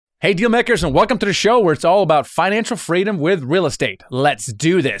Hey, deal makers, and welcome to the show where it's all about financial freedom with real estate. Let's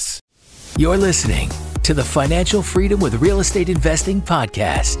do this. You're listening to the Financial Freedom with Real Estate Investing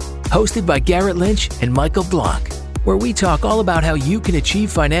podcast, hosted by Garrett Lynch and Michael Blanc, where we talk all about how you can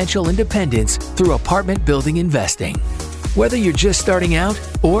achieve financial independence through apartment building investing. Whether you're just starting out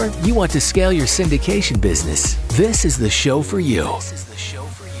or you want to scale your syndication business, this is the show for you.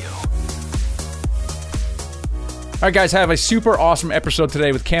 All right, guys, I have a super awesome episode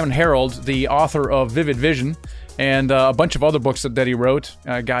today with Cameron Herold, the author of Vivid Vision and a bunch of other books that he wrote.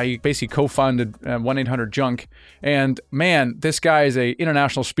 A guy who basically co-founded 1-800-JUNK. And man, this guy is an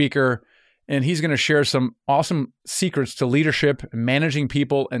international speaker, and he's going to share some awesome secrets to leadership, managing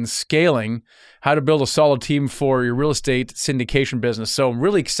people, and scaling, how to build a solid team for your real estate syndication business. So I'm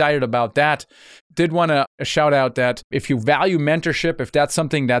really excited about that. Did want to shout out that if you value mentorship, if that's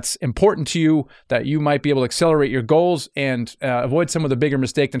something that's important to you, that you might be able to accelerate your goals and avoid some of the bigger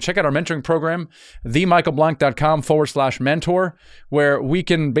mistakes, then check out our mentoring program, themichaelblanc.com/mentor, where we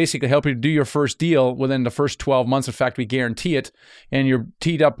can basically help you do your first deal within the first 12 months. In fact, we guarantee it, and you're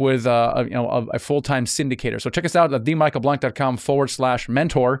teed up with a full-time syndicator. So check us out at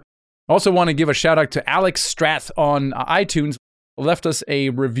themichaelblanc.com/mentor. Also want to give a shout out to Alex Strath on iTunes. Left us a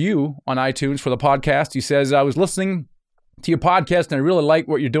review on iTunes for the podcast. He says, I was listening to your podcast and I really like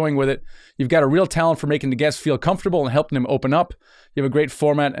what you're doing with it. You've got a real talent for making the guests feel comfortable and helping them open up. You have a great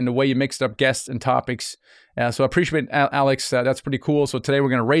format and the way you mixed up guests and topics. So I appreciate Alex. That's pretty cool. So today we're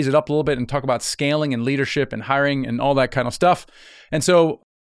going to raise it up a little bit and talk about scaling and leadership and hiring and all that kind of stuff. And so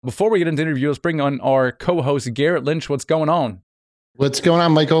before we get into the interview, let's bring on our co-host, Garrett Lynch. What's going on? What's going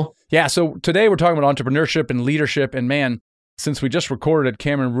on, Michael? Yeah, so today we're talking about entrepreneurship and leadership. And man, since we just recorded it,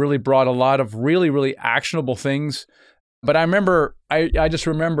 Cameron really brought a lot of really, really actionable things. But I just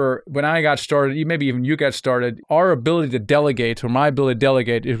remember when I got started, maybe even you got started, our ability to delegate, or my ability to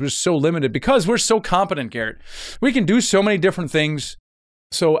delegate, it was so limited because we're so competent, Garrett. We can do so many different things.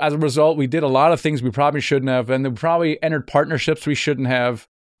 So as a result, we did a lot of things we probably shouldn't have, and we probably entered partnerships we shouldn't have,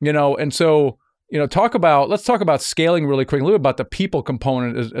 and so let's talk about scaling really quick, a little bit about the people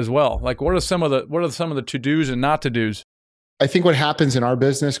component as well. Like what are some of the to-dos and not to-dos? I think what happens in our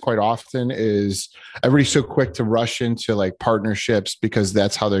business quite often is everybody's so quick to rush into like partnerships because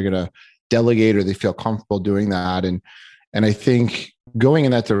that's how they're going to delegate or they feel comfortable doing that. And I think going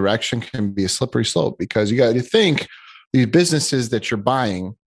in that direction can be a slippery slope because you got to think these businesses that you're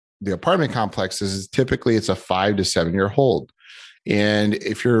buying, the apartment complexes, typically it's a 5 to 7 year hold. And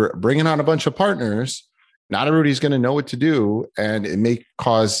if you're bringing on a bunch of partners, not everybody's going to know what to do and it may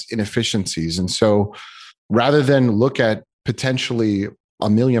cause inefficiencies. And so rather than look at potentially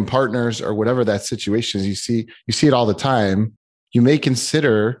 1 million partners or whatever that situation is, you see it all the time, you may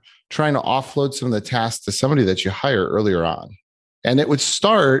consider trying to offload some of the tasks to somebody that you hire earlier on. And it would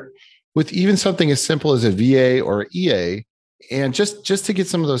start with even something as simple as a VA or EA, and just to get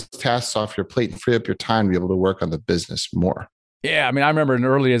some of those tasks off your plate and free up your time to be able to work on the business more. Yeah, I remember in the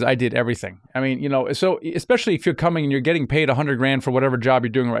early days, I did everything. So especially if you're coming and you're getting paid $100,000 for whatever job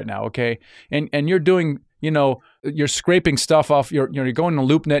you're doing right now, okay? And you're doing, you're scraping stuff off, you're going to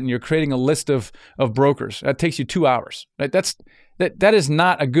LoopNet and you're creating a list of brokers. That takes you 2 hours. Right? That is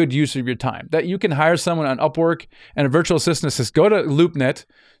not a good use of your time. That you can hire someone on Upwork and a virtual assistant says, go to LoopNet,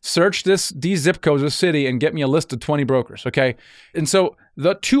 search these zip codes of the city and get me a list of 20 brokers, okay? And so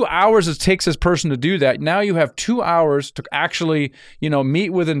the 2 hours it takes this person to do that, now you have 2 hours to actually, meet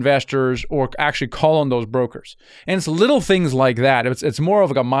with investors or actually call on those brokers. And it's little things like that. It's more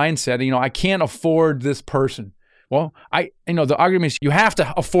of like a mindset, I can't afford this person. Well, the argument is you have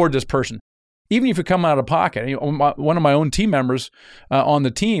to afford this person. Even if you come out of pocket. One of my own team members on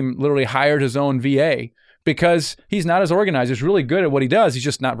the team literally hired his own VA because he's not as organized. He's really good at what he does. He's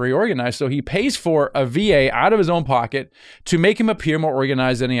just not very organized. So he pays for a VA out of his own pocket to make him appear more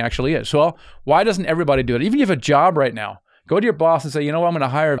organized than he actually is. So why doesn't everybody do it? Even if you have a job right now, go to your boss and say, I'm going to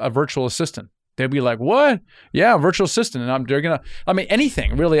hire a virtual assistant. They'd be like, what? Yeah, virtual assistant. And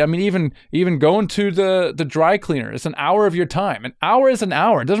anything really. Even going to the dry cleaner, it's an hour of your time. An hour is an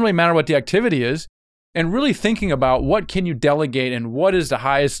hour. It doesn't really matter what the activity is. And really thinking about what can you delegate and what is the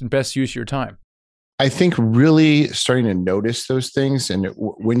highest and best use of your time. I think really starting to notice those things. And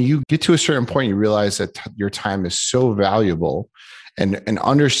when you get to a certain point, you realize that your time is so valuable and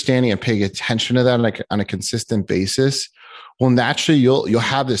understanding and paying attention to that on a consistent basis. Well, naturally, you'll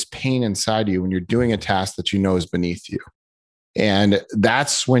have this pain inside you when you're doing a task that you know is beneath you. And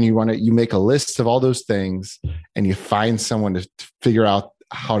that's when you make a list of all those things and you find someone to figure out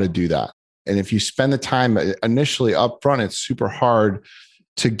how to do that. And if you spend the time initially up front, it's super hard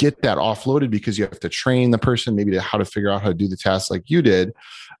to get that offloaded because you have to train the person maybe to how to figure out how to do the task like you did.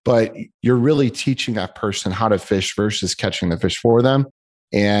 but you're really teaching that person how to fish versus catching the fish for them.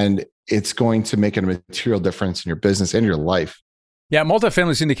 And it's going to make a material difference in your business and your life. Yeah,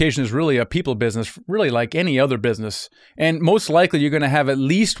 multifamily syndication is really a people business, really like any other business. And most likely you're going to have at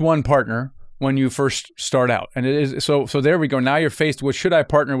least one partner when you first start out. And it is so there we go. Now you're faced with, should I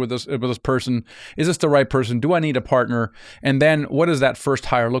partner with this person? Is this the right person? Do I need a partner? And then what does that first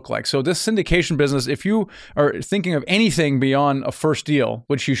hire look like? So this syndication business, if you are thinking of anything beyond a first deal,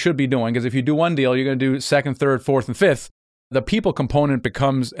 which you should be doing, because if you do one deal, you're going to do second, third, fourth, and fifth. The people component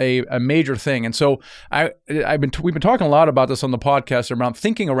becomes a major thing. And so we've been talking a lot about this on the podcast around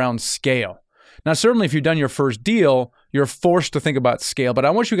thinking around scale. Now, certainly if you've done your first deal, you're forced to think about scale. But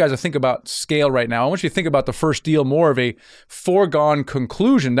I want you guys to think about scale right now. I want you to think about the first deal more of a foregone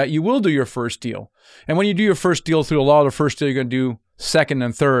conclusion that you will do your first deal. And when you do your first deal through a law of the first deal, you're going to do second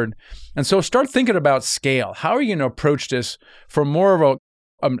and third. And so start thinking about scale. How are you going to approach this from more of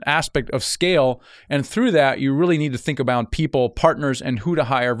an aspect of scale? And through that, you really need to think about people, partners, and who to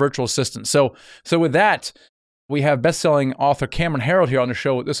hire, virtual assistants. So with that, we have best-selling author Cameron Herold here on the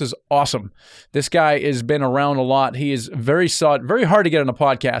show. This is awesome. This guy has been around a lot. He is very hard to get on a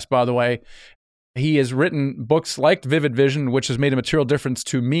podcast, by the way. He has written books like Vivid Vision, which has made a material difference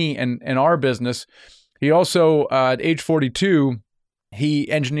to me and our business. He also, at age 42,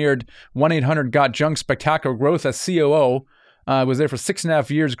 he engineered 1-800-GOT-JUNK Spectacular Growth as COO. Was there for 6.5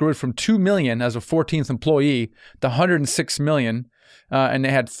 years, grew it from 2 million as a 14th employee to 106 million. And they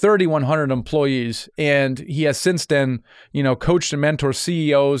had 3,100 employees. And he has since then, coached and mentored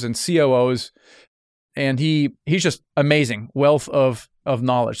CEOs and COOs. And he's just amazing, wealth of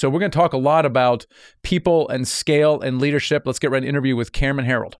knowledge. So we're going to talk a lot about people and scale and leadership. Let's get right to interview with Cameron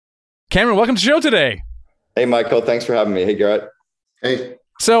Herold. Cameron, welcome to the show today. Hey, Michael. Thanks for having me. Hey, Garrett. Hey.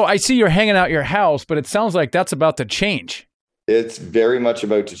 So I see you're hanging out your house, but it sounds like that's about to change. It's very much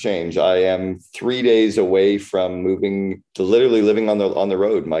about to change. I am 3 days away from moving to literally living on the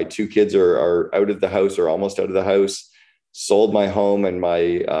road. My 2 kids are out of the house or almost out of the house. Sold my home and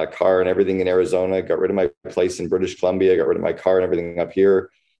my car and everything in Arizona. Got rid of my place in British Columbia. Got rid of my car and everything up here.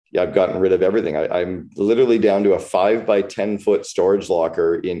 Yeah, I've gotten rid of everything. I'm literally down to a 5 by 10 foot storage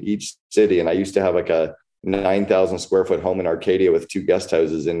locker in each city. And I used to have like a 9,000 square foot home in Arcadia with 2 guest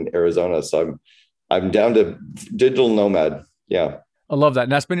houses in Arizona. So I'm down to digital nomad. Yeah. I love that.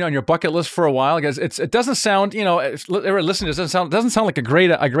 And that's been on your bucket list for a while, because it doesn't sound, listening to it doesn't sound like a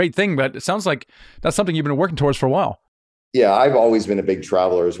great thing, but it sounds like that's something you've been working towards for a while. Yeah, I've always been a big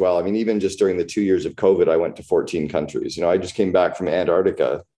traveler as well. I mean, even just during the 2 years of COVID, I went to 14 countries. I just came back from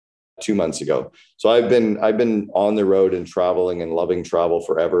Antarctica 2 months ago. So I've been on the road and traveling and loving travel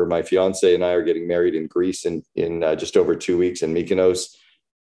forever. My fiance and I are getting married in Greece in just over 2 weeks in Mykonos.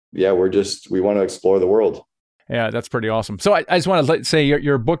 Yeah, we want to explore the world. Yeah, that's pretty awesome. So I just want to say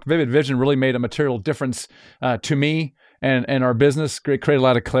your book, Vivid Vision, really made a material difference to me and our business, created a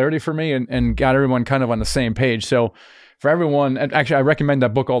lot of clarity for me and got everyone kind of on the same page. So for everyone, and actually, I recommend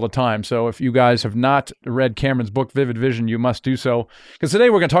that book all the time. So if you guys have not read Cameron's book, Vivid Vision, you must do so. Because today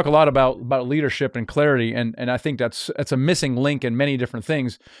we're going to talk a lot about leadership and clarity, and I think that's a missing link in many different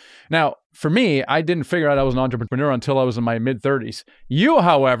things. Now, for me, I didn't figure out I was an entrepreneur until I was in my mid-30s. You,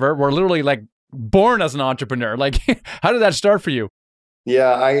 however, were literally like born as an entrepreneur. Like, how did that start for you?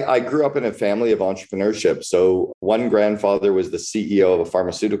 Yeah, I grew up in a family of entrepreneurship. So one grandfather was the CEO of a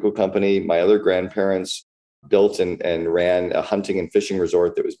pharmaceutical company. My other grandparents built and ran a hunting and fishing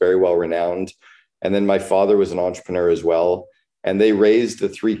resort that was very well renowned. And then my father was an entrepreneur as well. And they raised the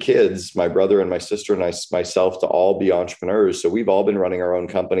 3 kids, my brother and my sister and myself, to all be entrepreneurs. So we've all been running our own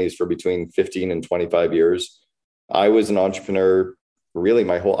companies for between 15 and 25 years. I was an entrepreneur really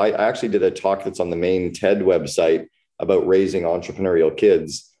I actually did a talk that's on the main TED website about raising entrepreneurial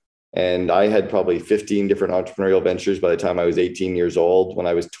kids. And I had probably 15 different entrepreneurial ventures by the time I was 18 years old. When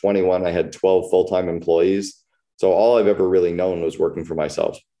I was 21, I had 12 full-time employees. So all I've ever really known was working for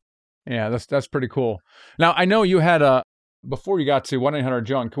myself. Yeah, that's pretty cool. Now, I know you had before you got to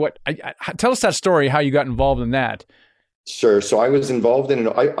 1-800-JUNK, tell us that story, how you got involved in that. Sure. So I was involved in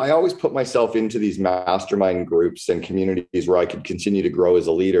it. I always put myself into these mastermind groups and communities where I could continue to grow as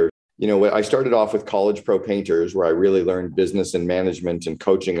a leader. I started off with College Pro Painters, where I really learned business and management and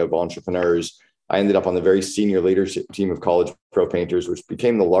coaching of entrepreneurs. I ended up on the very senior leadership team of College Pro Painters, which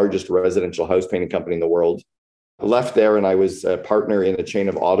became the largest residential house painting company in the world. I left there and I was a partner in a chain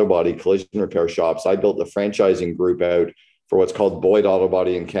of auto body collision repair shops. I built the franchising group out for what's called Boyd Auto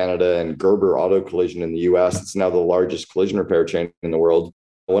Body in Canada and Gerber Auto Collision in the US. It's now the largest collision repair chain in the world.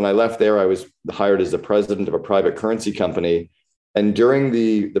 When I left there, I was hired as the president of a private currency company. And during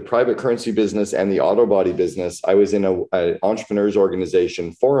the private currency business and the auto body business, I was in an entrepreneurs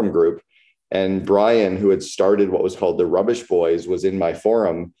organization forum group. And Brian, who had started what was called the Rubbish Boys, was in my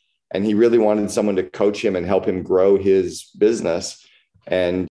forum. And he really wanted someone to coach him and help him grow his business.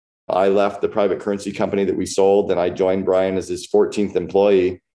 And I left the private currency company that we sold, and I joined Brian as his 14th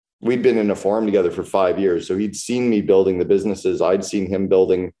employee. We'd been in a forum together for 5 years. So he'd seen me building the businesses. I'd seen him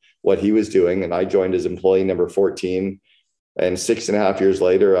building what he was doing. And I joined as employee number 14. And 6.5 years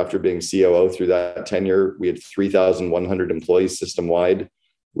later, after being COO through that tenure, we had 3,100 employees system-wide.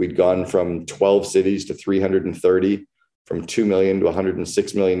 We'd gone from 12 cities to 330, from 2 million to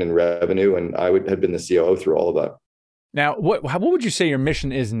 106 million in revenue. And I had been the COO through all of that. Now, what would you say your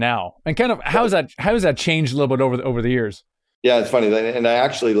mission is now? And kind of how has that changed a little bit over the years? Yeah, it's funny. And I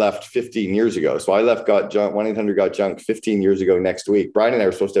actually left 15 years ago. So I left 1-800-GOT-JUNK 15 years ago next week. Brian and I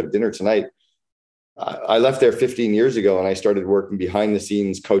were supposed to have dinner tonight. I left there 15 years ago, and I started working behind the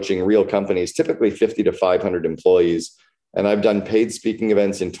scenes, coaching real companies, typically 50 to 500 employees. And I've done paid speaking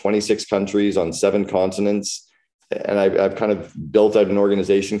events in 26 countries on 7 continents. And I've kind of built out an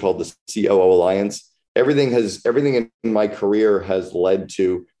organization called the COO Alliance. Everything in my career has led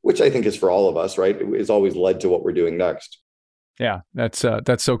to, which I think is for all of us, right? It's always led to what we're doing next. Yeah, that's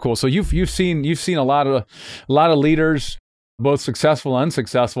so cool. So you've seen a lot of leaders, both successful and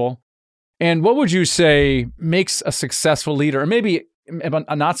unsuccessful. And what would you say makes a successful leader, or maybe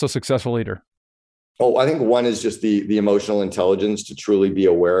a not so successful leader? Oh, I think one is just the emotional intelligence to truly be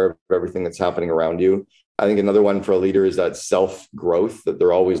aware of everything that's happening around you. I think another one for a leader is that self-growth, that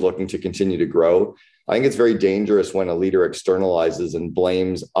they're always looking to continue to grow. I think it's very dangerous when a leader externalizes and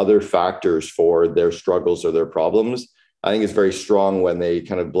blames other factors for their struggles or their problems. I think it's very strong when they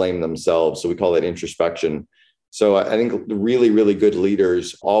kind of blame themselves. So we call it introspection. So I think really, really good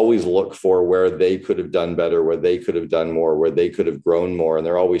leaders always look for where they could have done better, where they could have done more, where they could have grown more. And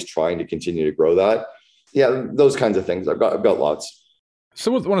they're always trying to continue to grow that. Yeah, those kinds of things. I've got lots. So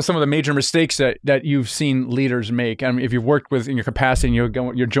what's one of some of the major mistakes that you've seen leaders make? I mean, if you've worked with in your capacity and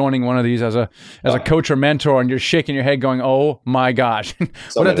you're joining one of these as a coach or mentor, and you're shaking your head going, oh my gosh,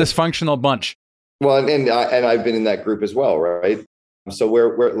 what a dysfunctional bunch. Well, and I've been in that group as well, right? So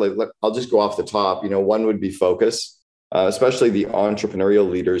I'll just go off the top. One would be focus. Especially the entrepreneurial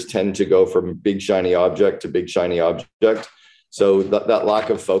leaders tend to go from big shiny object to big shiny object. So that lack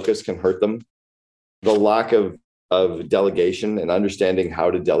of focus can hurt them. The lack of delegation and understanding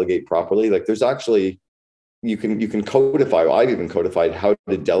how to delegate properly. Like there's actually, you can codify. I've even codified how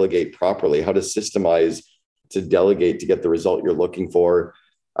to delegate properly, how to systemize to delegate to get the result you're looking for.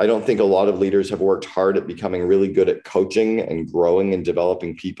 I don't think a lot of leaders have worked hard at becoming really good at coaching and growing and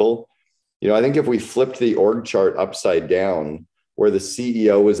developing people. I think if we flipped the org chart upside down, where the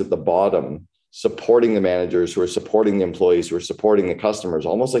CEO is at the bottom, supporting the managers who are supporting the employees who are supporting the customers,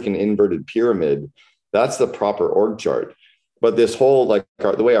 almost like an inverted pyramid, that's the proper org chart. But this whole,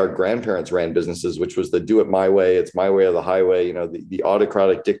 the way our grandparents ran businesses, which was the do it my way, it's my way or the highway, the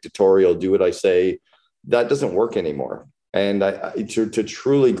autocratic, dictatorial, do what I say, that doesn't work anymore. And to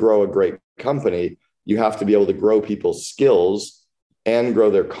truly grow a great company, you have to be able to grow people's skills and grow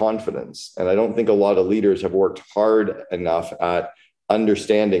their confidence. And I don't think a lot of leaders have worked hard enough at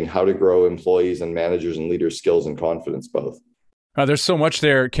understanding how to grow employees and managers and leaders' skills and confidence both. There's so much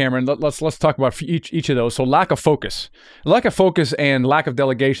there, Cameron. Let's talk about each of those. So lack of focus and lack of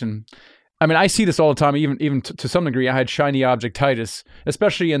delegation. I mean, I see this all the time, even to some degree. I had shiny objectitis,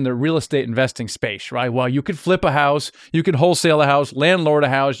 especially in the real estate investing space, right? Well, you could flip a house, you could wholesale a house, landlord a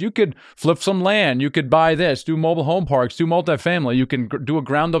house, you could flip some land, you could buy this, do mobile home parks, do multifamily, you can do a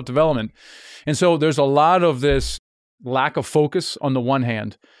ground up development. And so there's a lot of this lack of focus on the one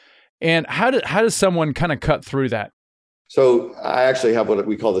hand. And how does someone kind of cut through that? So I actually have what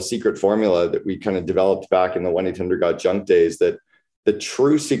we call the secret formula that we kind of developed back in the 1-800-GOT-JUNK days, that the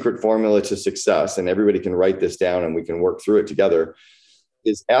true secret formula to success, and everybody can write this down and we can work through it together,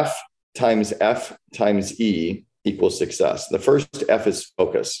 is F times E equals success. The first F is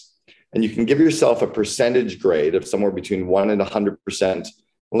focus. And you can give yourself a percentage grade of somewhere between 1 and 100%. And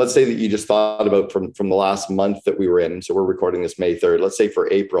let's say that you just thought about from the last month that we were in. So we're recording this May 3rd. Let's say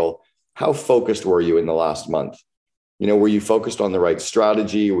for April, how focused were you in the last month? Were you focused on the right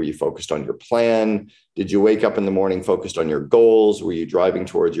strategy? Were you focused on your plan? Did you wake up in the morning focused on your goals? Were you driving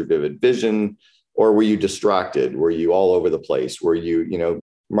towards your vivid vision? Or were you distracted? Were you all over the place? Were you,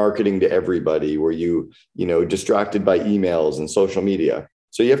 marketing to everybody? Were you, distracted by emails and social media?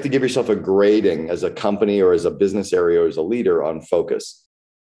 So you have to give yourself a grading as a company or as a business area or as a leader on focus.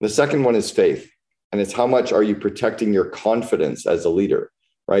 The second one is faith. And it's how much are you protecting your confidence as a leader?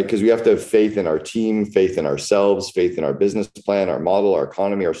 right? Because we have to have faith in our team, faith in ourselves, faith in our business plan, our model, our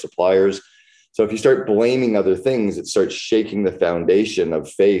economy, our suppliers. So if you start blaming other things, it starts shaking the foundation of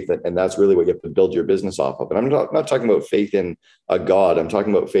faith. And that's really what you have to build your business off of. And I'm not talking about faith in a God. I'm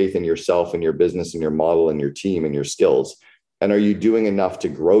talking about faith in yourself and your business and your model and your team and your skills. And are you doing enough to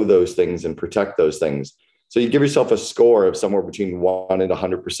grow those things and protect those things? So you give yourself a score of somewhere between 1 and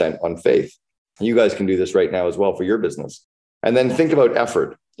 100% on faith. You guys can do this right now as well for your business. And then think about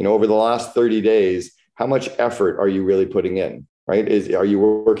effort. Over the last 30 days, how much effort are you really putting in? Right? Are you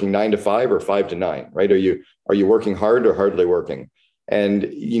working 9 to 5 or 5 to 9? Right? Are you working hard or hardly working?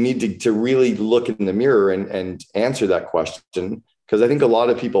 And you need to really look in the mirror and answer that question. Because I think a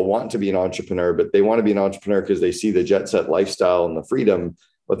lot of people want to be an entrepreneur, but they want to be an entrepreneur because they see the jet set lifestyle and the freedom,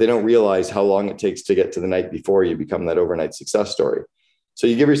 but they don't realize how long it takes to get to the night before you become that overnight success story. So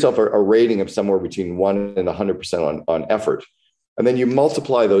you give yourself a rating of somewhere between 1 and 100% on effort. And then you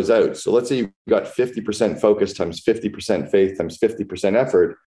multiply those out. So let's say you've got 50% focus times 50% faith times 50%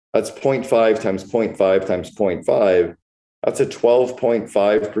 effort. That's 0.5 times 0.5 times 0.5. That's a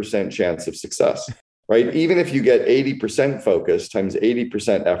 12.5% chance of success, right? Even if you get 80% focus times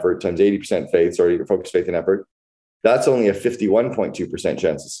 80% effort times 80% faith, focus, faith, and effort, that's only a 51.2%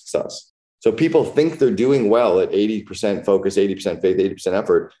 chance of success. So people think they're doing well at 80% focus, 80% faith, 80%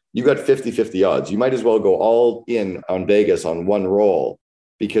 effort. You got 50-50 odds. You might as well go all in on Vegas on one roll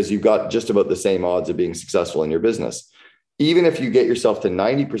because you've got just about the same odds of being successful in your business. Even if you get yourself to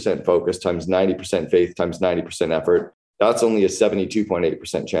 90% focus times 90% faith times 90% effort, that's only a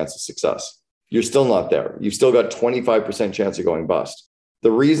 72.8% chance of success. You're still not there. You've still got 25% chance of going bust.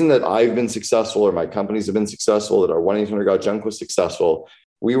 The reason that I've been successful or my companies have been successful, that our 1-800-GOT-JUNK was successful,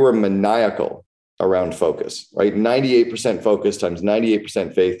 we were maniacal around focus, right? 98% focus times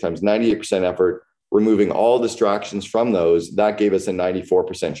 98% faith times 98% effort, removing all distractions from those, that gave us a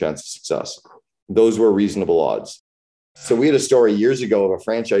 94% chance of success. Those were reasonable odds. So we had a story years ago of a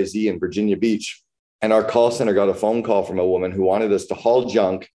franchisee in Virginia Beach, and our call center got a phone call from a woman who wanted us to haul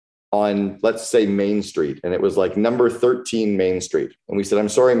junk on, let's say, Main Street. And it was like number 13 Main Street. And we said, I'm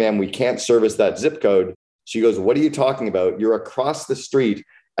sorry, ma'am, we can't service that zip code. She goes, what are you talking about? You're across the street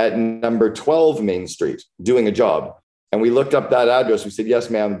at number 12 Main Street doing a job. And we looked up that address. We said, yes,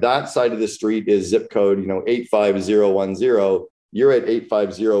 ma'am, that side of the street is zip code, 85010. You're at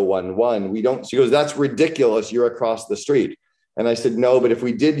 85011. She goes, that's ridiculous. You're across the street. And I said, no, but if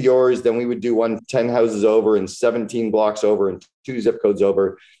we did yours, then we would do one 10 houses over and 17 blocks over and 2 zip codes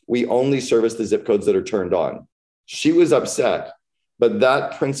over. We only service the zip codes that are turned on. She was upset. But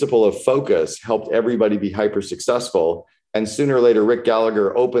that principle of focus helped everybody be hyper successful. And sooner or later, Rick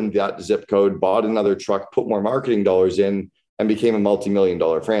Gallagher opened that zip code, bought another truck, put more marketing dollars in, and became a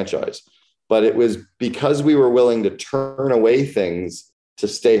multi-million-dollar franchise. But it was because we were willing to turn away things to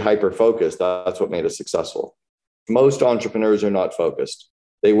stay hyper focused. That's what made us successful. Most entrepreneurs are not focused.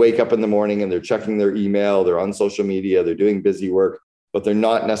 They wake up in the morning and they're checking their email, they're on social media, they're doing busy work, but they're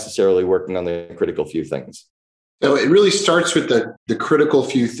not necessarily working on the critical few things. So it really starts with the critical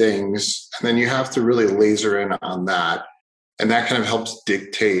few things, and then you have to really laser in on that. And that kind of helps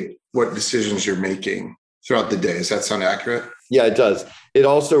dictate what decisions you're making throughout the day. Does that sound accurate? Yeah, it does. It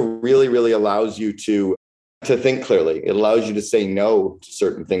also really, really allows you to think clearly. It allows you to say no to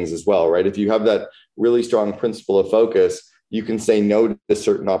certain things as well, right? If you have that really strong principle of focus, you can say no to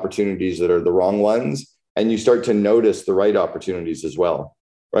certain opportunities that are the wrong ones, and you start to notice the right opportunities as well.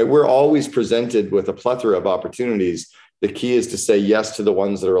 Right? We're always presented with a plethora of opportunities. The key is to say yes to the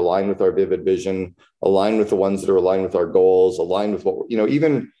ones that are aligned with our vivid vision, aligned with the ones that are aligned with our goals, aligned with what,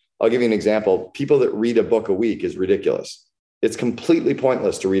 even, I'll give you an example. People that read a book a week is ridiculous. It's completely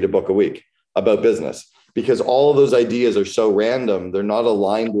pointless to read a book a week about business because all of those ideas are so random. They're not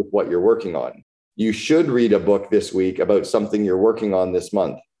aligned with what you're working on. You should read a book this week about something you're working on this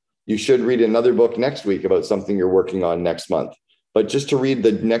month. You should read another book next week about something you're working on next month. But just to read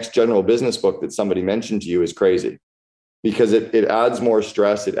the next general business book that somebody mentioned to you is crazy because it adds more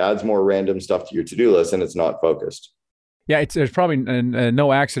stress. It adds more random stuff to your to-do list and it's not focused. Yeah, there's probably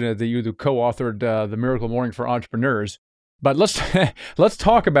no accident that you co-authored The Miracle Morning for Entrepreneurs. But let's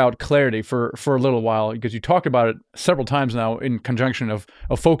talk about clarity for a little while because you talked about it several times now in conjunction of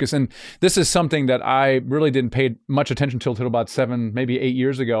focus. And this is something that I really didn't pay much attention to until about 7, maybe 8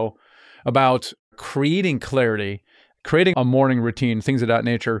 years ago about creating clarity, creating a morning routine, things of that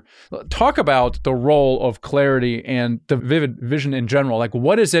nature. Talk about the role of clarity and the vivid vision in general. Like,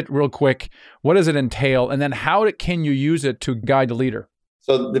 what is it real quick? What does it entail? And then how can you use it to guide the leader?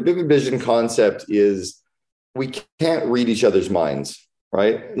 So the vivid vision concept is we can't read each other's minds.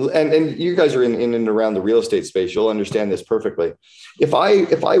 right? And you guys are in and around the real estate space. You'll understand this perfectly. If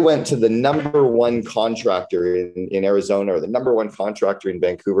I went to the number one contractor in Arizona or the number one contractor in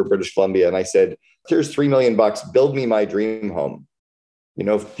Vancouver, British Columbia, and I said, here's $3 million, build me my dream home.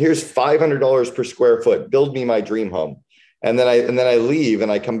 Here's $500 per square foot, build me my dream home. And then I leave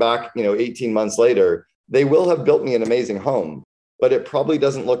and I come back, 18 months later, they will have built me an amazing home, but it probably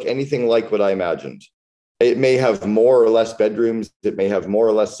doesn't look anything like what I imagined. It may have more or less bedrooms. It may have more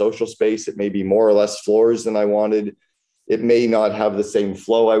or less social space. It may be more or less floors than I wanted. It may not have the same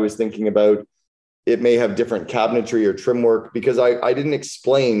flow I was thinking about. It may have different cabinetry or trim work because I didn't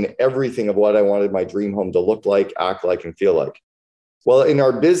explain everything of what I wanted my dream home to look like, act like, and feel like. Well, in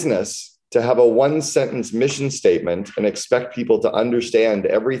our business, to have a one-sentence mission statement and expect people to understand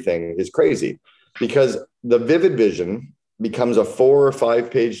everything is crazy, because the vivid vision becomes a 4 or 5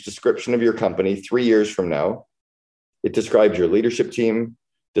 page description of your company 3 years from now. It describes your leadership team,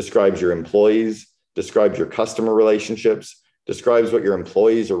 describes your employees, describes your customer relationships, describes what your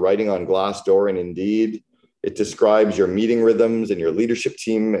employees are writing on Glassdoor and Indeed. It describes your meeting rhythms and your leadership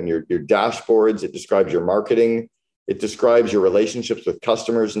team and your dashboards. It describes your marketing. It describes your relationships with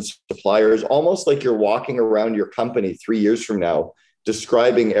customers and suppliers, almost like you're walking around your company 3 years from now,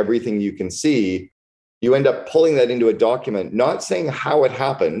 describing everything you can see. You end up pulling that into a document, not saying how it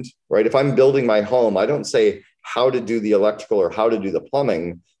happened, right? If I'm building my home, I don't say how to do the electrical or how to do the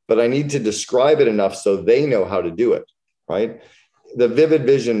plumbing, but I need to describe it enough so they know how to do it, right? The vivid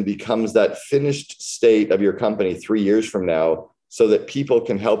vision becomes that finished state of your company 3 years from now so that people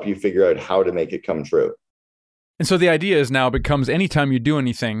can help you figure out how to make it come true. And so the idea is now becomes anytime you do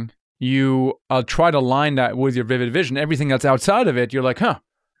anything, you try to align that with your vivid vision. Everything that's outside of it, you're like,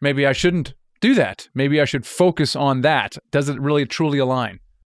 maybe I shouldn't do that. Maybe I should focus on that. Does it really truly align?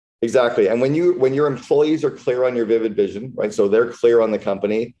 Exactly. And when your employees are clear on your vivid vision, right? So they're clear on the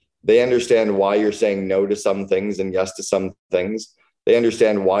company. They understand why you're saying no to some things and yes to some things. They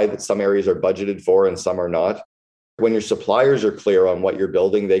understand why that some areas are budgeted for and some are not. When your suppliers are clear on what you're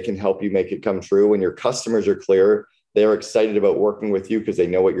building, they can help you make it come true. When your customers are clear, they're excited about working with you because they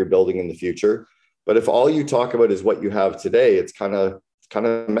know what you're building in the future. But if all you talk about is what you have today, it's kind of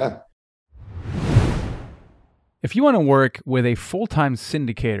meh. If you want to work with a full-time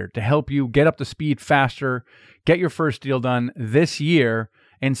syndicator to help you get up to speed faster, get your first deal done this year,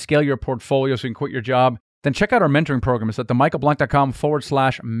 and scale your portfolio so you can quit your job, then check out our mentoring program. It's at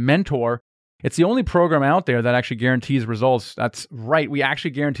themichaelblank.com/mentor. It's the only program out there that actually guarantees results. That's right. We actually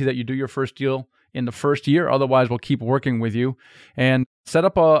guarantee that you do your first deal in the first year. Otherwise, we'll keep working with you. And set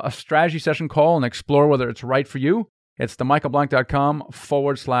up a strategy session call and explore whether it's right for you. It's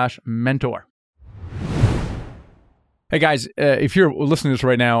themichaelblank.com/mentor. Hey guys, if you're listening to this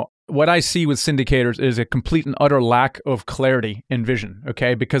right now, what I see with syndicators is a complete and utter lack of clarity and vision,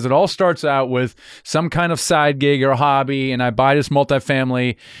 okay? Because it all starts out with some kind of side gig or hobby, and I buy this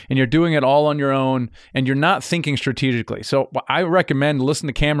multifamily, and you're doing it all on your own, and you're not thinking strategically. So I recommend listen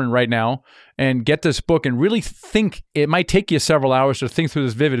to Cameron right now and get this book and really think. It might take you several hours to think through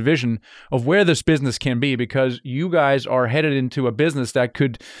this vivid vision of where this business can be, because you guys are headed into a business that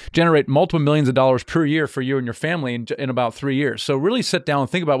could generate multiple millions of dollars per year for you and your family in about 3 years. So really sit down and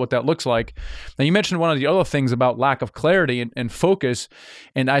think about what that looks like. Now, you mentioned one of the other things about lack of clarity and focus,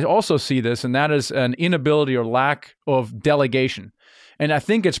 and I also see this, and that is an inability or lack of delegation. And I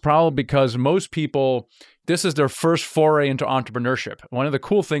think it's probably because most people, this is their first foray into entrepreneurship. One of the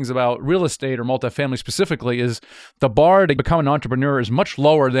cool things about real estate or multifamily specifically is the bar to become an entrepreneur is much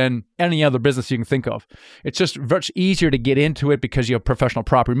lower than any other business you can think of. It's just much easier to get into it because you have a professional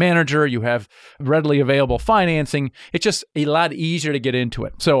property manager, you have readily available financing. It's just a lot easier to get into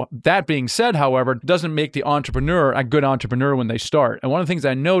it. So that being said, however, it doesn't make the entrepreneur a good entrepreneur when they start. And one of the things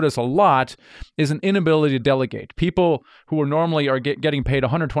I notice a lot is an inability to delegate. People who are normally getting paid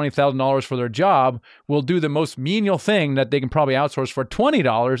 $120,000 for their job will do the most menial thing that they can probably outsource for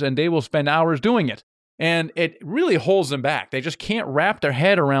 $20, and they will spend hours doing it. And it really holds them back. They just can't wrap their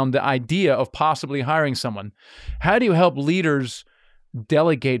head around the idea of possibly hiring someone. How do you help leaders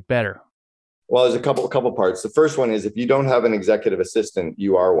delegate better? Well, there's a couple parts. The first one is if you don't have an executive assistant,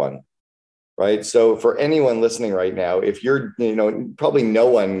 you are one, right? So for anyone listening right now, if you're, probably no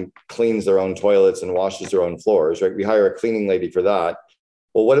one cleans their own toilets and washes their own floors, right? We hire a cleaning lady for that.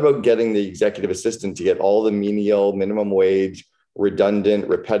 Well, what about getting the executive assistant to get all the menial, minimum wage, redundant,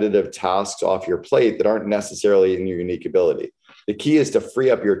 repetitive tasks off your plate that aren't necessarily in your unique ability? The key is to free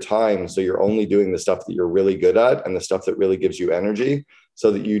up your time so you're only doing the stuff that you're really good at and the stuff that really gives you energy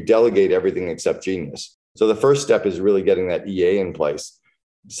so that you delegate everything except genius. So the first step is really getting that EA in place.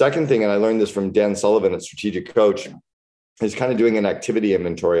 Second thing, and I learned this from Dan Sullivan at Strategic Coach, is kind of doing an activity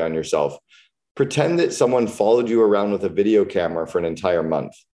inventory on yourself. Pretend that someone followed you around with a video camera for an entire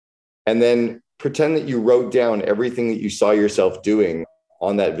month. And then pretend that you wrote down everything that you saw yourself doing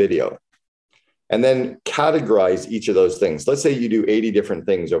on that video. And then categorize each of those things. Let's say you do 80 different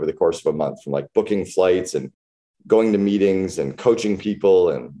things over the course of a month, from like booking flights and going to meetings and coaching people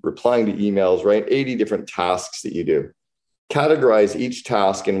and replying to emails, right? 80 different tasks that you do. Categorize each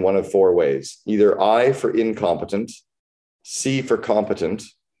task in one of four ways: either I for incompetent, C for competent,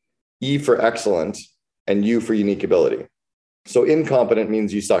 E for excellent, and U for unique ability. So incompetent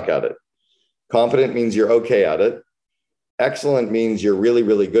means you suck at it. Competent means you're okay at it. Excellent means you're really,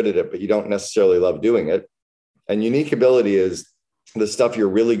 really good at it, but you don't necessarily love doing it. And unique ability is the stuff you're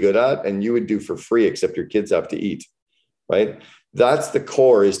really good at and you would do for free, except your kids have to eat, right? That's the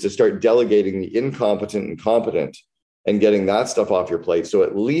core, is to start delegating the incompetent and competent and getting that stuff off your plate. So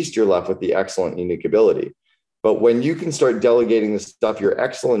at least you're left with the excellent unique ability. But when you can start delegating the stuff you're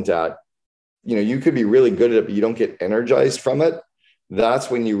excellent at, you could be really good at it, but you don't get energized from it.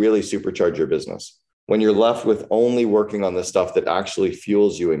 That's when you really supercharge your business. When you're left with only working on the stuff that actually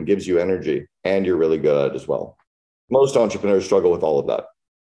fuels you and gives you energy, and you're really good at it as well. Most entrepreneurs struggle with all of that.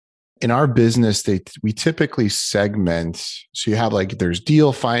 In our business, we typically segment. So you have there's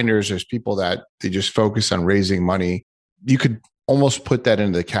deal finders, there's people that they just focus on raising money. You could almost put that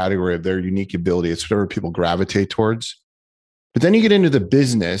into the category of their unique ability. It's whatever people gravitate towards. But then you get into the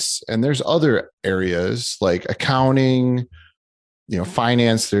business, and there's other areas like accounting,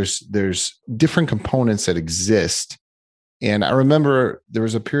 finance. There's different components that exist. And I remember there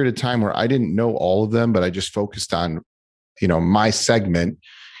was a period of time where I didn't know all of them, but I just focused on, my segment.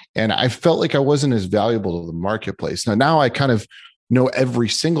 And I felt like I wasn't as valuable to the marketplace. Now I kind of know every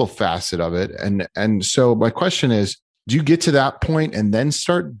single facet of it. And so my question is, do you get to that point and then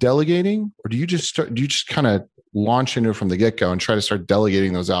start delegating, or do you just kind of launch into it from the get-go and try to start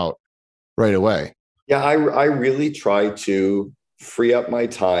delegating those out right away? Yeah, I really try to free up my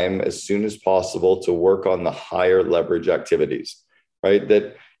time as soon as possible to work on the higher leverage activities, right?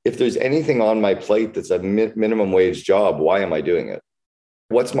 That if there's anything on my plate that's a minimum wage job, why am I doing it?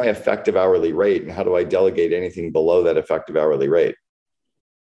 What's my effective hourly rate, and how do I delegate anything below that effective hourly rate?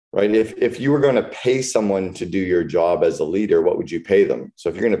 Right? If you were going to pay someone to do your job as a leader, what would you pay them? So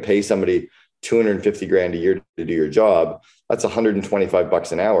if you're going to pay somebody $250,000 a year to do your job, that's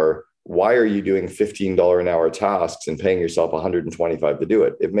 $125 an hour. Why are you doing $15 an hour tasks and paying yourself $125 to do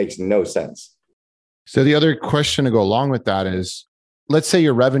it? It makes no sense. So the other question to go along with that is, let's say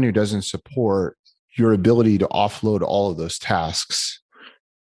your revenue doesn't support your ability to offload all of those tasks.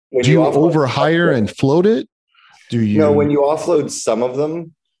 Do you overhire and float it? No, when you offload some of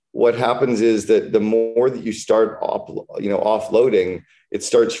them, what happens is that the more that you start offloading, it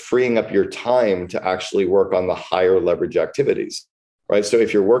starts freeing up your time to actually work on the higher leverage activities, right? So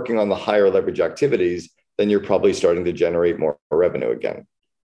if you're working on the higher leverage activities, then you're probably starting to generate more revenue again.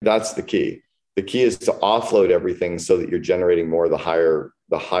 That's the key. The key is to offload everything so that you're generating more of the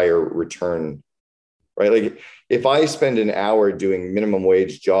higher return, right? Like if I spend an hour doing minimum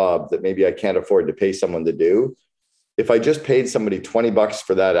wage job that maybe I can't afford to pay someone to do, if I just paid somebody $20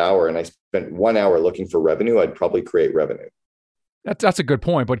 for that hour and I spent 1 hour looking for revenue, I'd probably create revenue. That's a good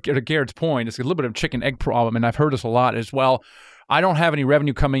point. But to Garrett's point, it's a little bit of a chicken egg problem. And I've heard this a lot as well. I don't have any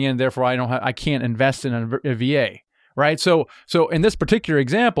revenue coming in, therefore I can't invest in a VA. Right. So in this particular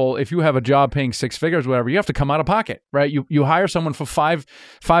example, if you have a job paying six figures, whatever, you have to come out of pocket. Right. You hire someone for five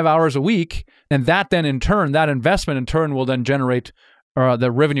hours a week. And that then that investment in turn will then generate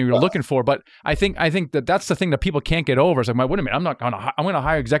the revenue you're looking for. But I think that's the thing that people can't get over. It's like, wait a minute, I'm going to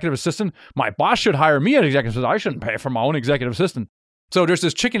hire executive assistant. My boss should hire me an executive assistant. I shouldn't pay for my own executive assistant. So there's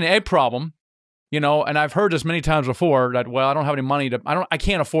this chicken and egg problem, and I've heard this many times before that, I don't have any money I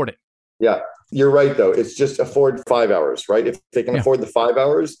can't afford it. Yeah, you're right though. It's just afford 5 hours, right? If they can afford the 5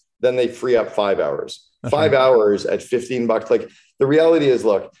 hours, then they free up 5 hours. That's 5 hours at $15. Like the reality is,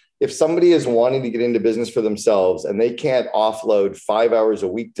 look, if somebody is wanting to get into business for themselves and they can't offload 5 hours a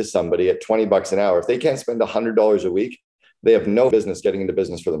week to somebody at $20 an hour, if they can't spend $100 a week, they have no business getting into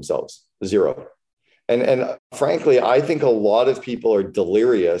business for themselves. Zero. And frankly, I think a lot of people are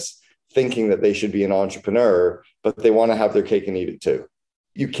delirious thinking that they should be an entrepreneur, but they want to have their cake and eat it too.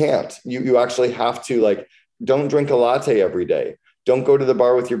 You can't. You actually have to, don't drink a latte every day. Don't go to the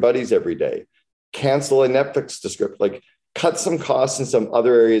bar with your buddies every day. Cancel a Netflix subscription. Cut some costs in some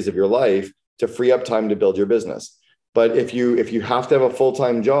other areas of your life to free up time to build your business. But if you have to have a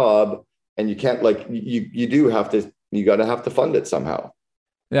full-time job and you can't, you got to have to fund it somehow.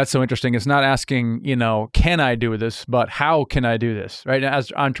 That's so interesting. It's not asking, can I do this, but how can I do this, right?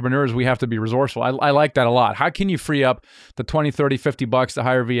 As entrepreneurs, we have to be resourceful. I like that a lot. How can you free up the 20, 30, $50 to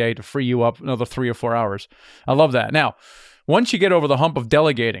hire VA to free you up another 3 or 4 hours? I love that. Now, once you get over the hump of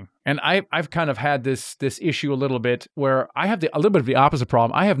delegating, and I've kind of had this issue a little bit where I have a little bit of the opposite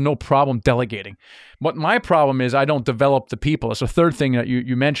problem. I have no problem delegating. But my problem is I don't develop the people. It's the third thing that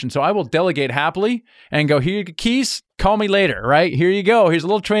you mentioned. So I will delegate happily and go, here you go, keys, call me later, right? Here you go. Here's a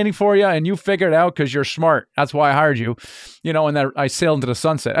little training for you, and you figure it out because you're smart. That's why I hired you, and then I sail into the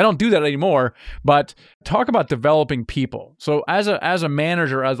sunset. I don't do that anymore, but talk about developing people. So as a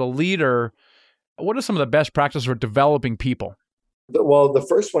manager, as a leader, what are some of the best practices for developing people? Well, the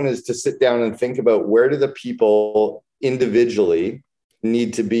first one is to sit down and think about where do the people individually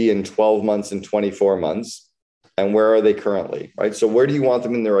need to be in 12 months and 24 months, and where are they currently, right? So where do you want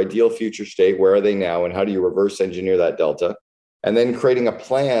them in their ideal future state? Where are they now? And how do you reverse engineer that delta? And then creating a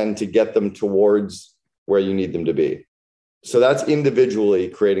plan to get them towards where you need them to be. So that's individually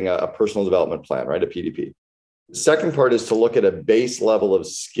creating a personal development plan, right? A PDP. The second part is to look at a base level of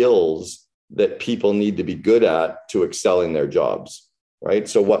skills that people need to be good at to excel in their jobs, right?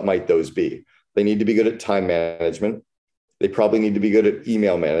 So what might those be? They need to be good at time management. They probably need to be good at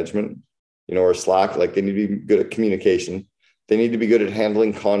email management, or Slack, like they need to be good at communication. They need to be good at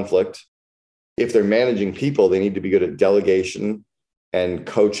handling conflict. If they're managing people, they need to be good at delegation and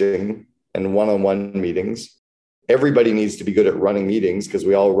coaching and one-on-one meetings. Everybody needs to be good at running meetings because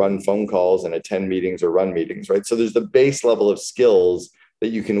we all run phone calls and attend meetings or run meetings, right? So there's the base level of skills that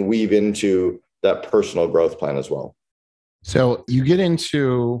you can weave into that personal growth plan as well. So you get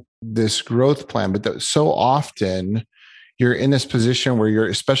into this growth plan, but so often you're in this position where you're,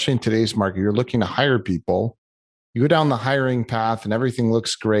 especially in today's market, you're looking to hire people. You go down the hiring path and everything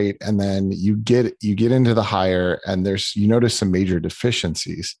looks great. And then you get into the hire and you notice some major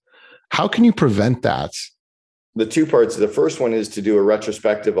deficiencies. How can you prevent that? The two parts. The first one is to do a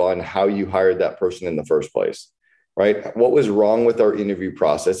retrospective on how you hired that person in the first place. Right? What was wrong with our interview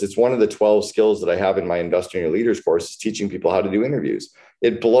process? It's one of the 12 skills that I have in my Investor in Your Leaders course is teaching people how to do interviews.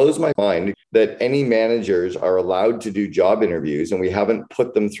 It blows my mind that any managers are allowed to do job interviews and we haven't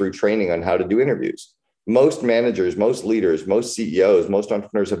put them through training on how to do interviews. Most managers, most leaders, most CEOs, most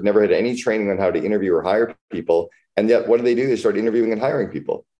entrepreneurs have never had any training on how to interview or hire people. And yet what do? They start interviewing and hiring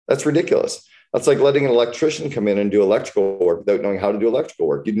people. That's ridiculous. That's like letting an electrician come in and do electrical work without knowing how to do electrical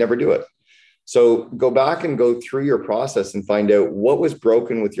work. You'd never do it. So go back and go through your process and find out what was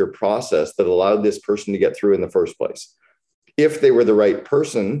broken with your process that allowed this person to get through in the first place. If they were the right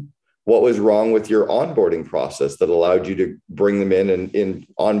person, what was wrong with your onboarding process that allowed you to bring them in and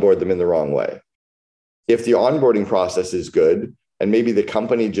onboard them in the wrong way? If the onboarding process is good and maybe the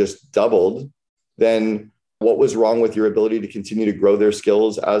company just doubled, then what was wrong with your ability to continue to grow their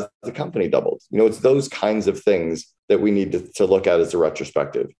skills as the company doubled? It's those kinds of things that we need to look at as a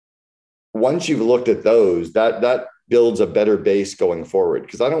retrospective. Once you've looked at those, that builds a better base going forward.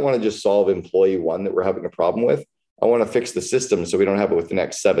 Because I don't want to just solve employee one that we're having a problem with. I want to fix the system so we don't have it with the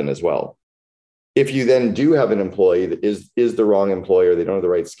next 7 as well. If you then do have an employee that is the wrong employer, they don't have the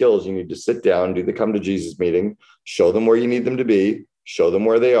right skills, you need to sit down, do the come to Jesus meeting, show them where you need them to be, show them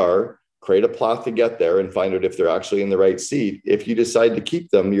where they are, create a path to get there and find out if they're actually in the right seat. If you decide to keep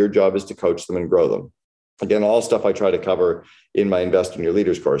them, your job is to coach them and grow them. Again, all stuff I try to cover in my Invest in Your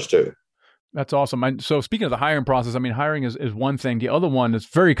Leaders course too. That's awesome. So speaking of the hiring process, hiring is one thing. The other one that's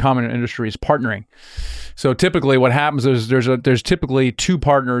very common in industry is partnering. So typically what happens is there's typically 2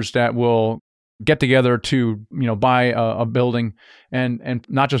 partners that will get together to, buy a building and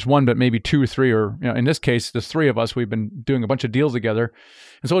not just one, but maybe 2 or 3, or, in this case, there's 3 of us. We've been doing a bunch of deals together.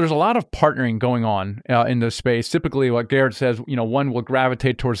 And so there's a lot of partnering going on in this space. Typically what Garrett says, one will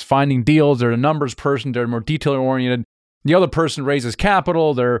gravitate towards finding deals. They're a numbers person. They're more detail oriented. The other person raises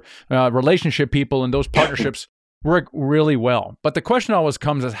capital, they're relationship people, and those partnerships work really well. But the question always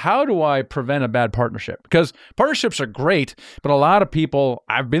comes is, how do I prevent a bad partnership? Because partnerships are great, but a lot of people,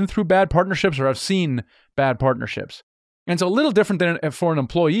 I've been through bad partnerships or I've seen bad partnerships. And it's a little different than for an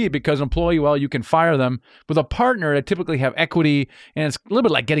employee, because employee, well, you can fire them. With a partner, they typically have equity, and it's a little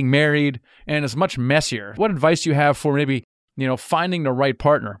bit like getting married, and it's much messier. What advice do you have for maybe, finding the right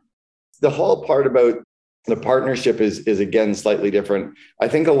partner? The whole part about the partnership is again slightly different. I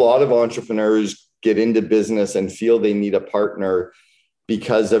think a lot of entrepreneurs get into business and feel they need a partner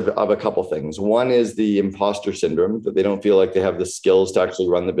because of a couple things. One is the imposter syndrome, that they don't feel like they have the skills to actually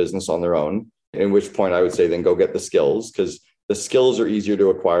run the business on their own, in which point I would say then go get the skills, because the skills are easier to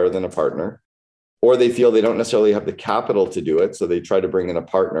acquire than a partner. Or they feel they don't necessarily have the capital to do it, so they try to bring in a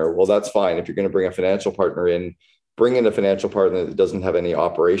partner. Well, that's fine. If you're going to bring a financial partner in, bring in a financial partner that doesn't have any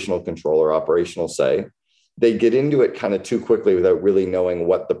operational control or operational say. They get into it kind of too quickly without really knowing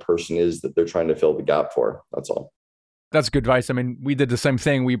what the person is that they're trying to fill the gap for. That's all. That's good advice. I mean, we did the same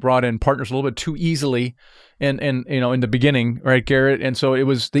thing. We brought in partners a little bit too easily and in the beginning, right, Garrett? And so it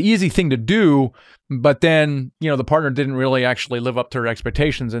was the easy thing to do, but then, the partner didn't really actually live up to their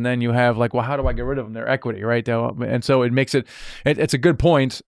expectations. And then you have like, well, how do I get rid of them? Their equity, right? And so it makes it's a good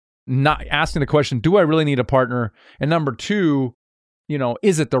point, not asking the question, do I really need a partner? And number two,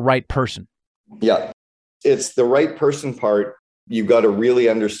 is it the right person? Yeah, it's the right person part. You've got to really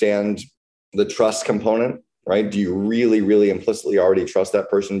understand the trust component. Right? Do you really, really implicitly already trust that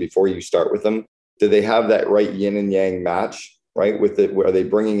person before you start with them? Do they have that right yin and yang match, right? Are they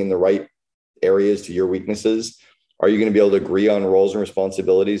bringing in the right areas to your weaknesses? Are you going to be able to agree on roles and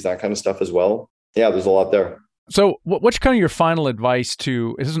responsibilities, that kind of stuff as well? Yeah, there's a lot there. So what's kind of your final advice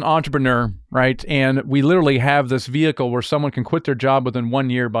this is an entrepreneur, right? And we literally have this vehicle where someone can quit their job within 1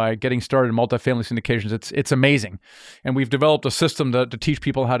 year by getting started in multifamily syndications. It's amazing. And we've developed a system to teach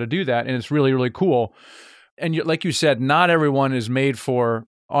people how to do that. And it's really, really cool. And like you said, not everyone is made for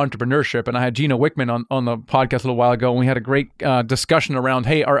entrepreneurship. And I had Gino Wickman on the podcast a little while ago, and we had a great discussion around,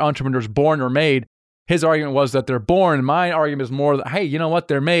 hey, are entrepreneurs born or made? His argument was that they're born. My argument is more that, hey, you know what?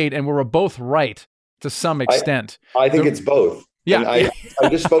 They're made, and we're both right to some extent. I think it's both. Yeah. And I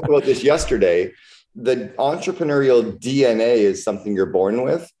just spoke about this yesterday. The entrepreneurial DNA is something you're born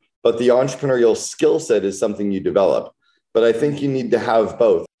with, but the entrepreneurial skill set is something you develop. But I think you need to have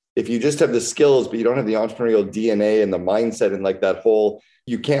both. If you just have the skills, but you don't have the entrepreneurial DNA and the mindset and like that whole,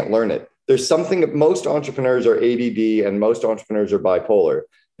 you can't learn it. There's something, most entrepreneurs are ADD and most entrepreneurs are bipolar.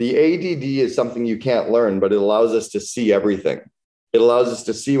 The ADD is something you can't learn, but it allows us to see everything. It allows us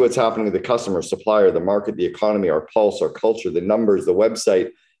to see what's happening to the customer, supplier, the market, the economy, our pulse, our culture, the numbers, the website.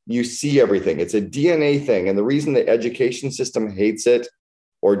 You see everything. It's a DNA thing. And the reason the education system hates it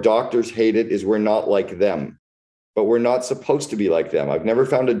or doctors hate it is we're not like them. But we're not supposed to be like them. I've never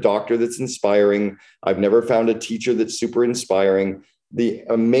found a doctor that's inspiring. I've never found a teacher that's super inspiring. The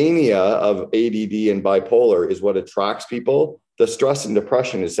mania of ADD and bipolar is what attracts people. The stress and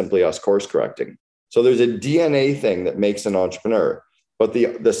depression is simply us course correcting. So there's a DNA thing that makes an entrepreneur. But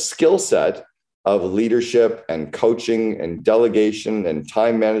the skill set of leadership and coaching and delegation and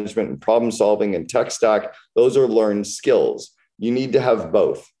time management and problem solving and tech stack, those are learned skills. You need to have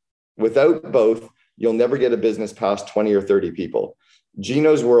both. Without both, you'll never get a business past 20 or 30 people.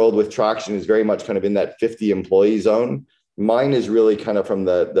 Gino's world with Traction is very much kind of in that 50 employee zone. Mine is really kind of from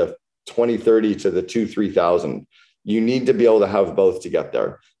the 20, 30 to the 2,000, 3,000. You need to be able to have both to get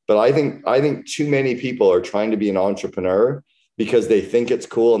there. But I think too many people are trying to be an entrepreneur because they think it's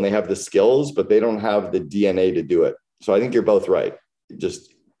cool and they have the skills, but they don't have the DNA to do it. So I think you're both right.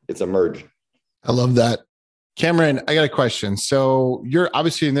 It's a merge. I love that. Cameron, I got a question. So you're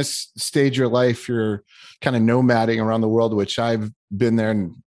obviously in this stage of your life, you're kind of nomading around the world, which I've been there,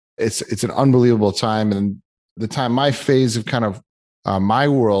 and it's an unbelievable time. And the time, my phase of kind of my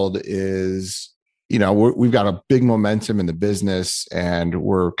world is, we've got a big momentum in the business and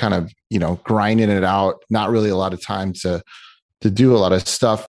we're kind of, grinding it out, not really a lot of time to do a lot of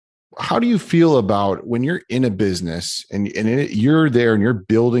stuff. How do you feel about when you're in a business and you're there and you're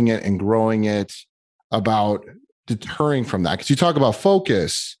building it and growing it, about deterring from that? Because you talk about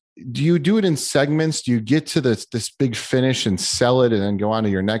focus. Do you do it in segments? Do you get to this big finish and sell it and then go on to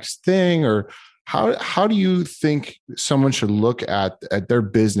your next thing? Or how do you think someone should look at their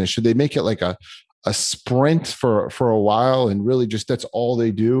business? Should they make it like a sprint for a while and really just that's all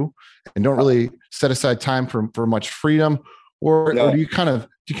they do and don't really set aside time for much freedom? Or do you kind of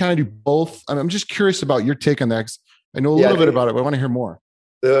do both? I'm just curious about your take on that. I know a little bit about it, but I want to hear more.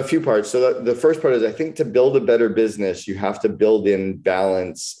 There are a few parts. So the first part is, I think to build a better business, you have to build in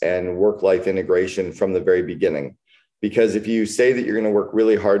balance and work-life integration from the very beginning. Because if you say that you're going to work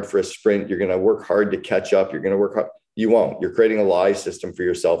really hard for a sprint, you're going to work hard to catch up, you're going to work hard, you won't. You're creating a lie system for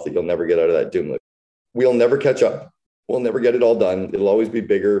yourself that you'll never get out of that doom loop. We'll never catch up. We'll never get it all done. It'll always be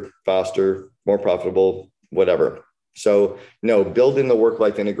bigger, faster, more profitable, whatever. So no, build in the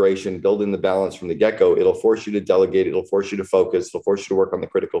work-life integration, build in the balance from the get-go. It'll force you to delegate. It'll force you to focus. It'll force you to work on the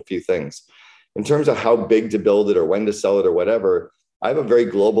critical few things. In terms of how big to build it or when to sell it or whatever, I have a very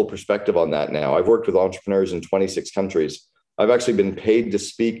global perspective on that now. I've worked with entrepreneurs in 26 countries. I've actually been paid to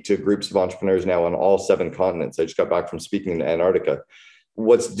speak to groups of entrepreneurs now on all 7 continents. I just got back from speaking in Antarctica.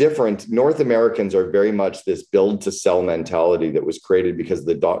 What's different, North Americans are very much this build to sell mentality that was created because of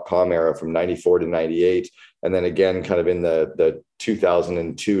the .com era from 94 to 98. And then again, kind of in the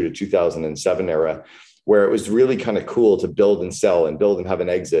 2002 to 2007 era. where it was really kind of cool to build and sell and build and have an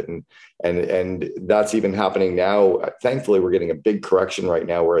exit. And that's even happening now. Thankfully, we're getting a big correction right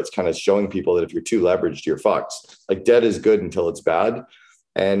now where it's kind of showing people that if you're too leveraged, you're fucked. Like debt is good until it's bad.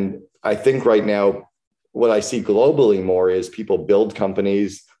 And I think right now, what I see globally more is people build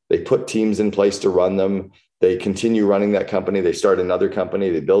companies, they put teams in place to run them. They continue running that company. They start another company.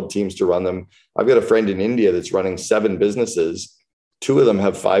 They build teams to run them. I've got a friend in India that's running 7 businesses. 2 of them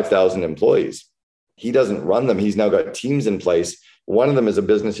have 5,000 employees. He doesn't run them. He's now got teams in place. One of them is a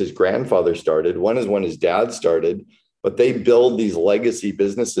business his grandfather started. One is one his dad started, but they build these legacy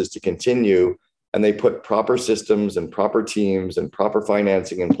businesses to continue. And they put proper systems and proper teams and proper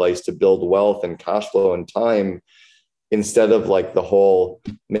financing in place to build wealth and cash flow and time, instead of like the whole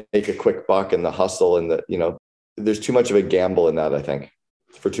make a quick buck and the hustle and the, there's too much of a gamble in that, I think,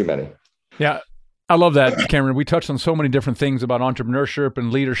 for too many. Yeah. I love that, Cameron. We touched on so many different things about entrepreneurship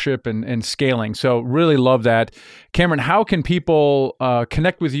and leadership and scaling. So really love that. Cameron, how can people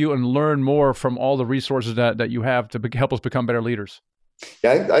connect with you and learn more from all the resources that you have to help us become better leaders?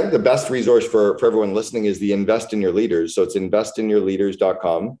 Yeah, I think the best resource for everyone listening is the Invest in Your Leaders. So it's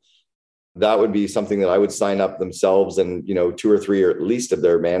investinyourleaders.com. That would be something that I would sign up themselves and, 2 or 3 or at least of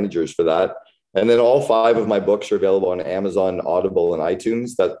their managers for that. And then all 5 of my books are available on Amazon, Audible, and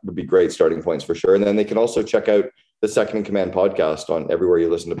iTunes. That would be great starting points for sure. And then they can also check out the Second in Command podcast on everywhere you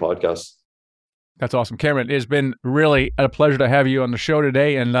listen to podcasts. That's awesome. Cameron, it has been really a pleasure to have you on the show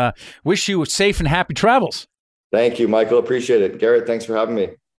today, and wish you safe and happy travels. Thank you, Michael. Appreciate it. Garrett, thanks for having me.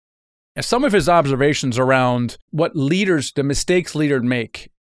 Some of his observations around what the mistakes leaders make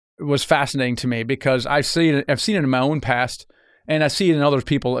was fascinating to me, because I've seen it in my own past, and I see it in other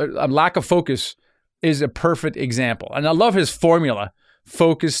people. A lack of focus is a perfect example. And I love his formula.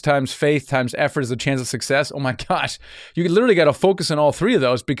 Focus times faith times effort is the chance of success. Oh my gosh. You literally got to focus on all 3 of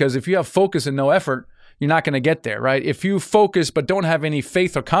those, because if you have focus and no effort, you're not going to get there, right? If you focus but don't have any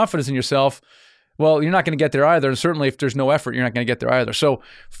faith or confidence in yourself, well, you're not going to get there either. And certainly if there's no effort, you're not going to get there either. So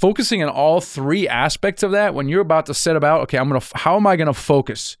focusing on all 3 aspects of that, when you're about to set about, okay, how am I going to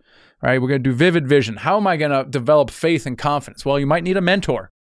focus? All right, we're going to do vivid vision. How am I going to develop faith and confidence? Well, you might need a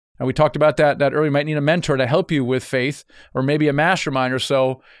mentor. And we talked about that earlier. You might need a mentor to help you with faith, or maybe a mastermind or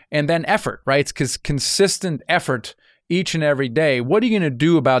so. And then effort, right? It's because consistent effort each and every day. What are you going to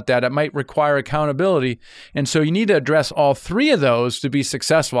do about that? It might require accountability. And so you need to address all 3 of those to be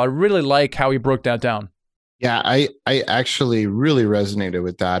successful. I really like how he broke that down. Yeah, I actually really resonated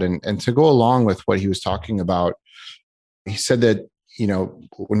with that. And to go along with what he was talking about, he said that,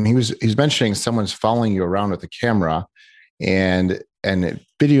 when he's mentioning someone's following you around with a camera and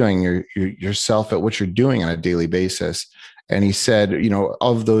videoing yourself at what you're doing on a daily basis. And he said,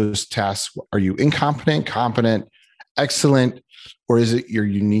 of those tasks, are you incompetent, competent, excellent, or is it your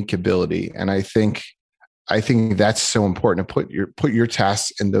unique ability? And I think that's so important to put your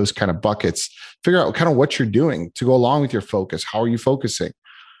tasks in those kind of buckets. Figure out kind of what you're doing to go along with your focus. How are you focusing?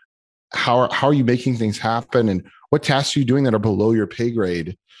 How are you making things happen? And what tasks are you doing that are below your pay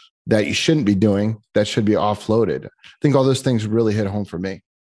grade that you shouldn't be doing, that should be offloaded? I think all those things really hit home for me.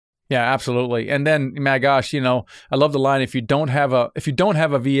 Yeah, absolutely. And then, my gosh, I love the line, if you don't have a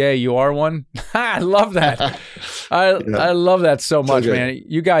VA, you are one. I love that. I love that so much, man.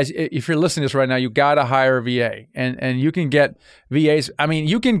 You guys, if you're listening to this right now, you got to hire a VA, and you can get VAs. I mean,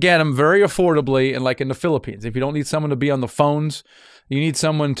 you can get them very affordably, and like in the Philippines. If you don't need someone to be on the phones, you need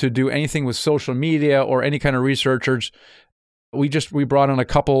someone to do anything with social media or any kind of researchers. We brought on a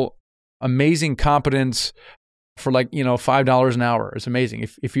couple amazing competents for $5 an hour. It's amazing.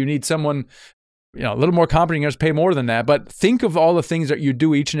 If you need someone, a little more competent, you have to pay more than that. But think of all the things that you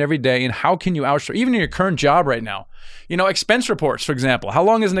do each and every day, and how can you outsource, even in your current job right now. Expense reports, for example. How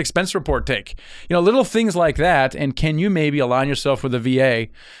long does an expense report take? Little things like that. And can you maybe align yourself with a VA?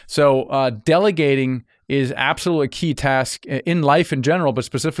 So delegating is absolutely a key task in life in general, but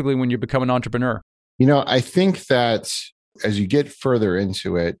specifically when you become an entrepreneur. I think that as you get further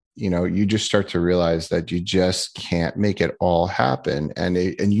into it, you just start to realize that you just can't make it all happen.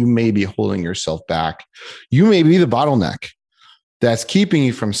 And you may be holding yourself back. You may be the bottleneck that's keeping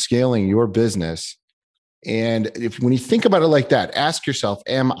you from scaling your business. And when you think about it like that, ask yourself,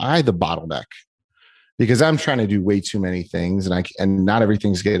 am I the bottleneck? Because I'm trying to do way too many things and not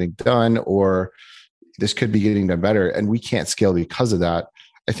everything's getting done, or this could be getting done better, and we can't scale because of that.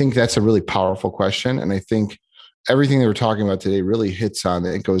 I think that's a really powerful question. And I think everything that we're talking about today really hits on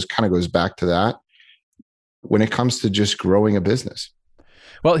it. It goes back to that when it comes to just growing a business.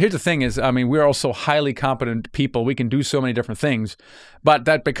 Well, here's the thing is, we're also highly competent people. We can do so many different things, but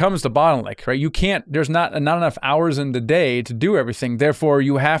that becomes the bottleneck, right? There's not enough hours in the day to do everything. Therefore,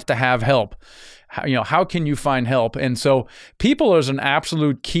 you have to have help. how can you find help? And so people is an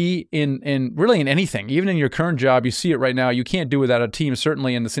absolute key in really in anything. Even in your current job, you see it right now. You can't do without a team.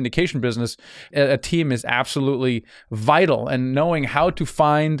 Certainly in the syndication business, a team is absolutely vital. And knowing how to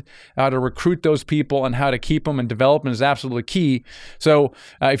find, how to recruit those people and how to keep them and develop them is absolutely key. So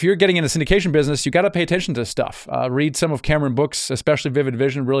if you're getting in the syndication business, you got to pay attention to this stuff. Read some of Cameron's books, especially Vivid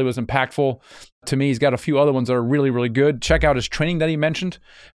Vision, really was impactful to me. He's got a few other ones that are really, really good. Check out his training that he mentioned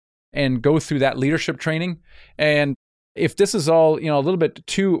and go through that leadership training. And if this is all, a little bit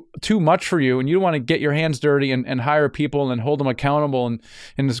too much for you and you don't want to get your hands dirty and hire people and hold them accountable and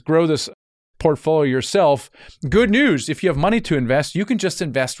just grow this portfolio yourself, good news. If you have money to invest, you can just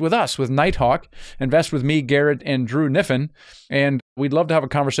invest with us, with Nighthawk. Invest with me, Garrett, and Drew Kniffen. And we'd love to have a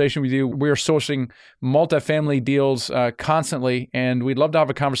conversation with you. We're sourcing multifamily deals constantly, and we'd love to have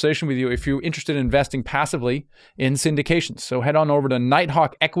a conversation with you if you're interested in investing passively in syndications. So head on over to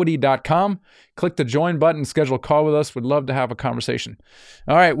nighthawkequity.com, click the join button, schedule a call with us. We'd love to have a conversation.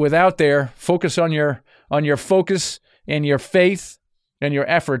 All right, without there, focus on your focus and your faith and your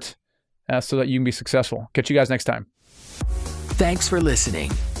effort so that you can be successful. Catch you guys next time. Thanks for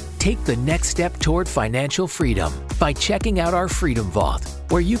listening. Take the next step toward financial freedom by checking out our Freedom Vault,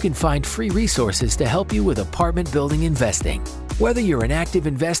 where you can find free resources to help you with apartment building investing. Whether you're an active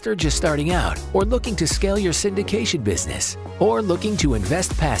investor just starting out, or looking to scale your syndication business, or looking to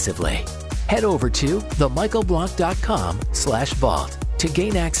invest passively, head over to themichaelblanc.com/vault to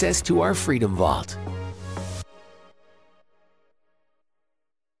gain access to our Freedom Vault.